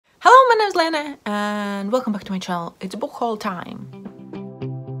name is Liene and welcome back to my channel. It's book haul time.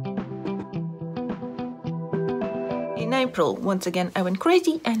 In April, once again, I went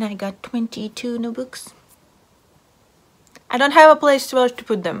crazy and I got 22 new books. I don't have a place where to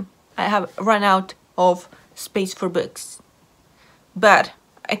put them. I have run out of space for books. But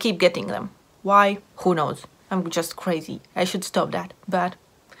I keep getting them. Why? Who knows? I'm just crazy. I should stop that. But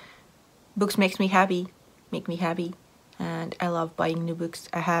books make me happy, and I love buying new books.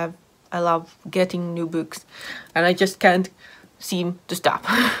 I love getting new books, and I just can't seem to stop.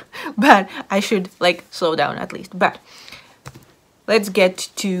 But I should slow down at least. But let's get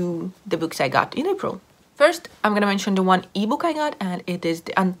to the books I got in April. First, I'm gonna mention the one ebook I got, and it is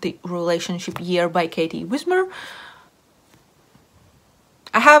The Anti-Relationship Year by Katie Wismer.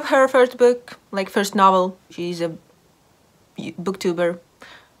 I have her first book, first novel. She's a booktuber,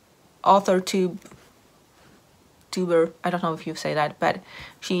 tuber. I don't know if you say that, but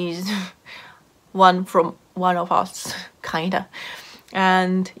she's one of us, kinda.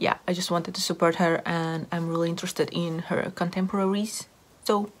 And yeah, I just wanted to support her, and I'm really interested in her contemporaries.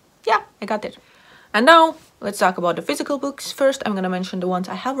 So yeah, I got it. And now let's talk about the physical books. First, I'm gonna mention the ones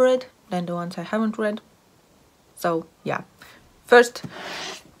I have read, then the ones I haven't read. So yeah, first,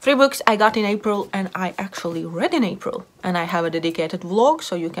 3 books I got in April and I actually read in April. And I have a dedicated vlog,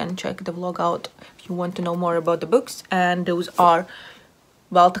 so you can check the vlog out if you want to know more about the books. And those are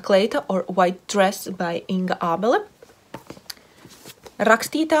Valtakleita or White Dress by Inga Abele,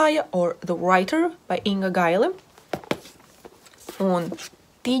 Rakstitaja or The Writer by Inga Gaile, and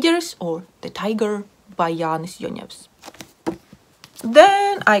Tigers or The Tiger by Jānis Joņevs.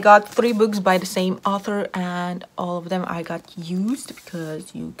 Then I got 3 books by the same author, and all of them I got used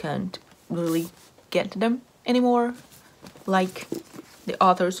because you can't really get them anymore. Like the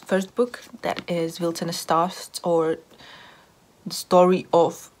author's first book, that is Vilcenes stāsts, or The Story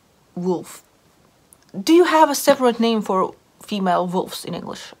of Wolf. Do you have a separate name for female wolves in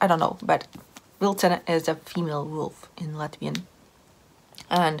English? I don't know, but Vilcene is a female wolf in Latvian.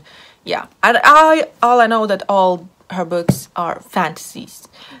 And yeah, all I know that all her books are fantasies,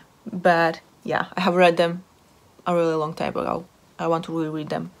 but yeah, I have read them a really long time ago. I want to reread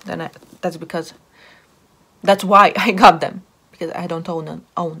them. That's why I got them, because I don't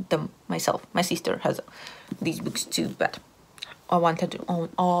own them myself. My sister has these books too, but I wanted to own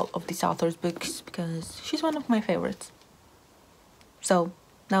all of this author's books because she's one of my favorites. So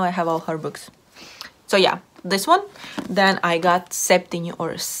now I have all her books. So yeah, this one. Then I got Septiņi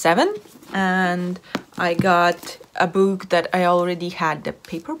or 7, and I got a book that I already had the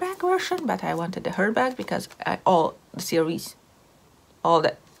paperback version, but I wanted the hardback because all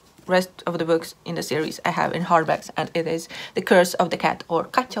the rest of the books in the series I have in hardbacks, and it is The Curse of the Cat or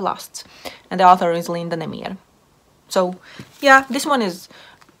Katja Lasts, and the author is Liene. So yeah, this one is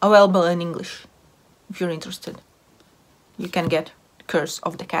available in English. If you're interested, you can get Curse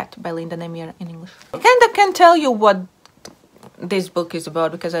of the Cat by Liene in English. I kinda can't tell you what this book is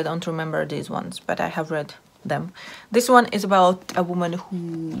about because I don't remember these ones, but I have read them. This one is about a woman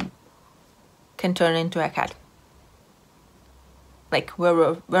who can turn into a cat. Like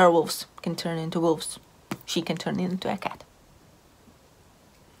werewolves can turn into wolves. She can turn into a cat.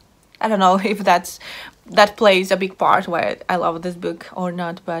 I don't know if that plays a big part why I love this book or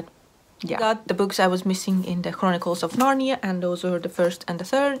not, but yeah. I got the books I was missing in the Chronicles of Narnia, and those were the first and the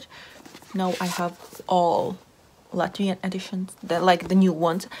third. Now I have all Latvian editions, the new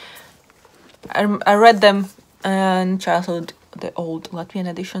ones. I read them in childhood, the old Latvian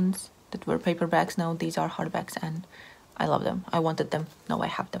editions that were paperbacks. Now these are hardbacks, and I love them. I wanted them. Now I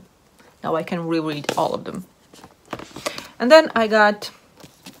have them. Now I can reread all of them. And then I got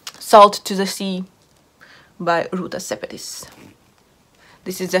Salt to the Sea by Ruta Sepetys.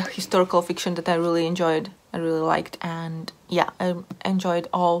 This is a historical fiction that I really enjoyed. I really liked, and yeah, I enjoyed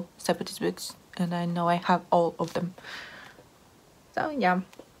all Sepetys books, and I know I have all of them. So yeah,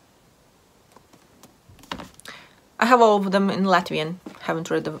 I have all of them in Latvian.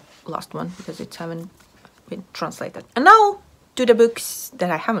 Haven't read the last one because it haven't been translated. And now to the books that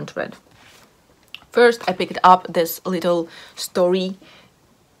I haven't read. First, I picked up this little story,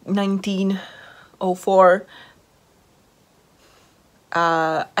 1904.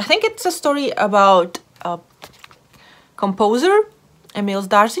 I think it's a story about a composer, Emīls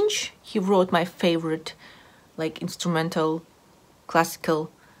Dārziņš. He wrote my favorite instrumental classical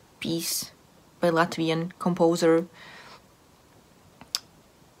piece by Latvian composer,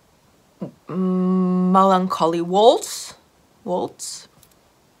 Melancholy Waltz.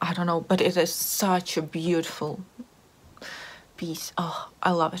 I don't know, but it is such a beautiful piece. Oh,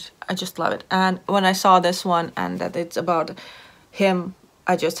 I love it. I just love it. And when I saw this one and that it's about him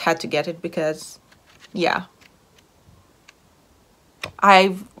I just had to get it because, yeah,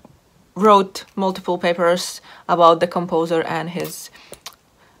 I wrote multiple papers about the composer and his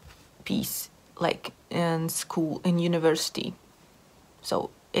piece, like in school, in university. So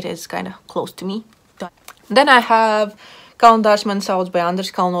it is kind of close to me. Then I have Kalendarsman South by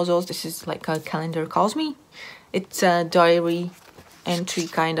Anders Kalnozos. This is like a calendar calls me. It's a diary entry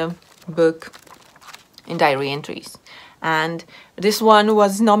kind of book in diary entries. And this one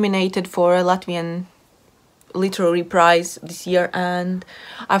was nominated for a Latvian literary prize this year, and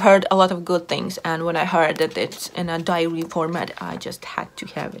I've heard a lot of good things, and when I heard that it's in a diary format, I just had to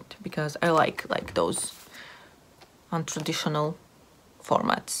have it because I like those untraditional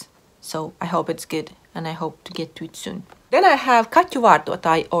formats. So I hope it's good, and I hope to get to it soon. Then I have Katju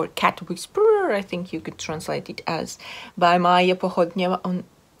Vārdotāji, or Cat Whisperer, I think you could translate it as, by Maija Pohodņeva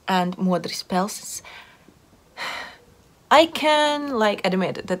and Modris Pelses. I can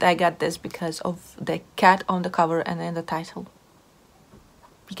admit that I got this because of the cat on the cover and in the title.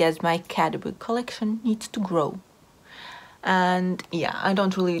 Because my cat book collection needs to grow. And yeah, I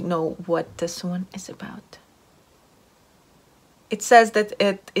don't really know what this one is about. It says that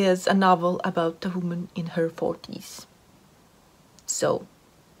it is a novel about a woman in her 40s. So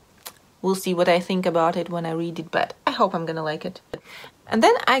we'll see what I think about it when I read it, but I hope I'm gonna like it. And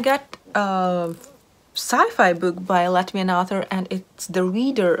then I got a sci-fi book by a Latvian author, and it's The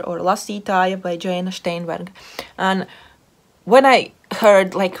Reader, or Lasītāja, by Joanna Steinberg. And when I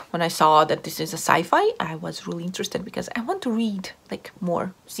heard, when I saw that this is a sci-fi, I was really interested because I want to read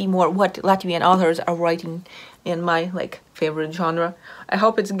more, see more what Latvian authors are writing in my favorite genre. I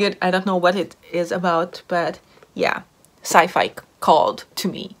hope it's good. I don't know what it is about, but yeah, sci-fi called to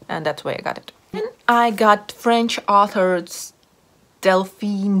me, and that's why I got it. Then I got French authors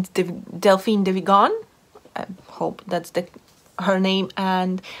Delphine de Vigan, I hope that's her name,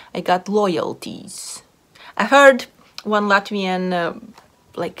 and I got Loyalties. I heard one Latvian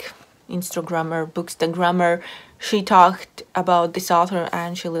Instagrammer, Bookstagrammer, she talked about this author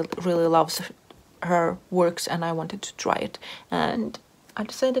and she really loves her works, and I wanted to try it, and I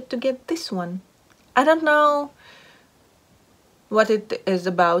decided to get this one. I don't know what it is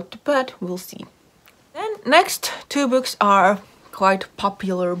about, but we'll see. Then next two books are quite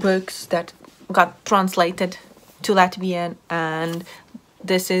popular books that got translated to Latvian, and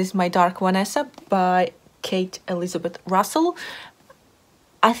this is My Dark Vanessa by Kate Elizabeth Russell.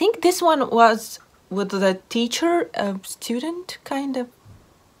 I think this one was with the teacher student kind of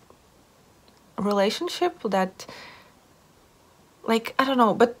relationship that I don't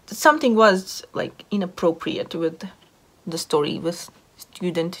know, but something was inappropriate with the story with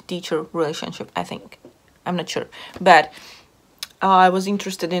student teacher relationship, I think. I'm not sure, but I was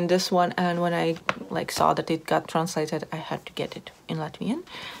interested in this one, and when I saw that it got translated, I had to get it in Latvian.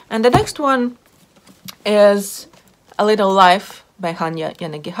 And the next one is A Little Life by Hanya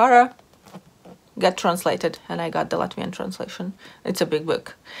Yanagihara. Got translated, and I got the Latvian translation. It's a big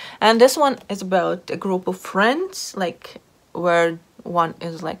book, and this one is about a group of friends, where one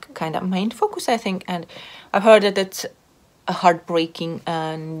is kind of main focus, I think. And I've heard that it's a heartbreaking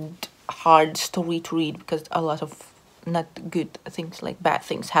and hard story to read because a lot of not good things, bad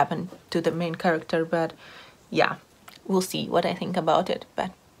things happen to the main character. But yeah, we'll see what I think about it,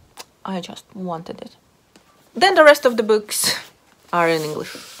 but I just wanted it. Then the rest of the books are in English.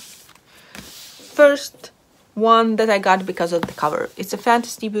 First one that I got because of the cover. It's a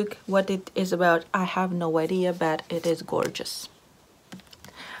fantasy book. What it is about, I have no idea, but it is gorgeous.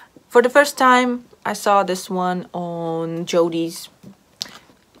 For the first time, I saw this one on Jodie's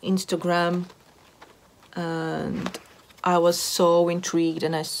Instagram, and I was so intrigued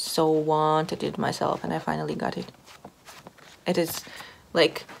and I so wanted it myself, and I finally got it. It is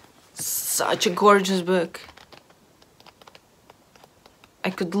such a gorgeous book. I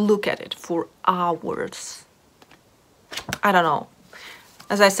could look at it for hours. I don't know.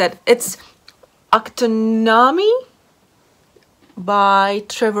 As I said, it's Actonami by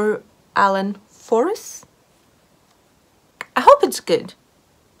Trevor Allen Forrest. I hope it's good.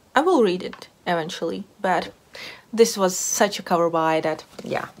 I will read it eventually, but this was such a cover buy that,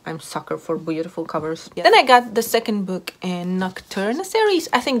 yeah, I'm sucker for beautiful covers. Yeah. Then I got the second book in Nocturna series.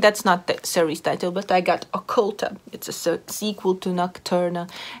 I think that's not the series title, but I got Occulta. It's a sequel to Nocturna.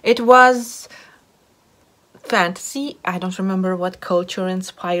 It was fantasy. I don't remember what culture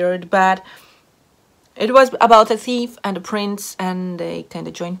inspired, but it was about a thief and a prince, and they kind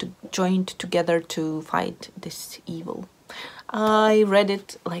of joined together to fight this evil. I read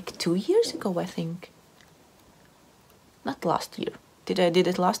it 2 years ago, I think. Not last year. Did I did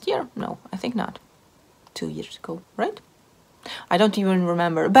it last year? No, I think not. 2 years ago, right? I don't even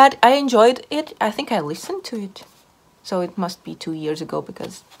remember, but I enjoyed it. I think I listened to it, so it must be 2 years ago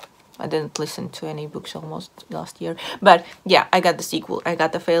because I didn't listen to any books almost last year. But yeah, I got the sequel. I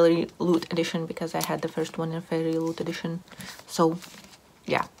got the Fairy Loot edition because I had the first one in Fairy Loot edition. So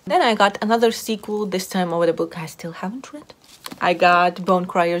yeah. Then I got another sequel, this time of the book I still haven't read. I got Bone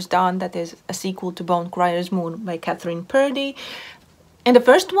Crier's Dawn, that is a sequel to Bone Crier's Moon by Catherine Purdy. And the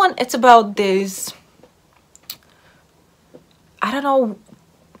first one, it's about this... I don't know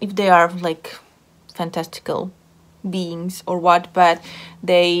if they are like fantastical beings or what, but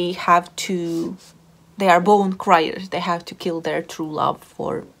they are bone criers. They have to kill their true love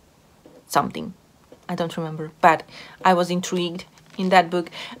for something. I don't remember, but I was intrigued in that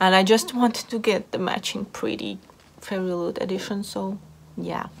book and I just wanted to get the matching pretty Fairy Loot edition, so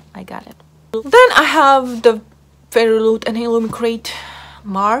yeah, I got it. Then I have the Fairy Loot and Illumicrate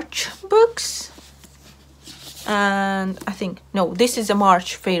March books. And I think, no, this is a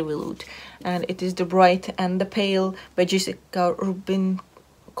March Fairy Loot, and it is The Bright and the Pale by Jessica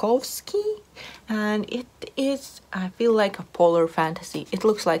Rubinkovsky, and it is, I feel like a polar fantasy. It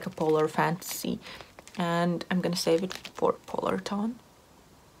looks like a polar fantasy, and I'm gonna save it for Polar Tone.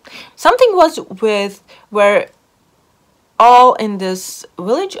 Something was with where all in this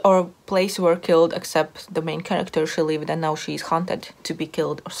village or place were killed except the main character. She lived and now she's haunted to be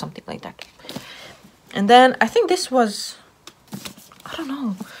killed or something like that. And then I think this was, I don't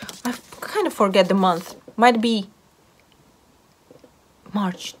know, I kind of forget the month. Might be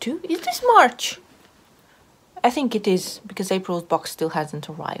March too? Is this March? I think it is, because April's box still hasn't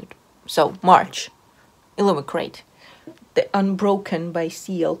arrived. So, March. Illumicrate. The Unbroken by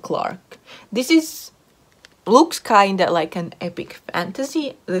C.L. Clark. This looks kinda like an epic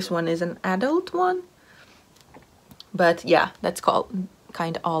fantasy. This one is an adult one. But yeah, that's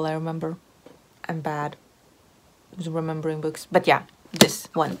kinda all I remember. I'm bad with remembering books, but yeah, this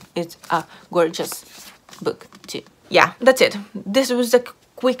one is a gorgeous book too. Yeah, that's it. This was a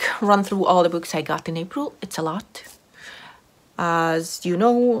quick run through all the books I got in April. It's a lot, as you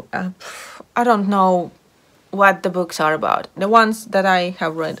know. I don't know what the books are about. The ones that I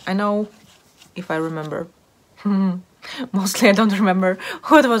have read, I know if I remember. Mostly I don't remember.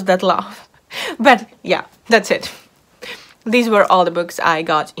 What was that laugh? But yeah, that's it. These were all the books I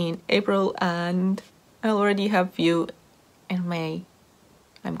got in April, and I already have few in May.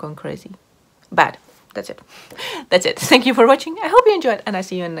 I'm going crazy. But that's it. That's it. Thank you for watching. I hope you enjoyed, and I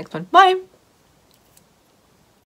see you in the next one. Bye!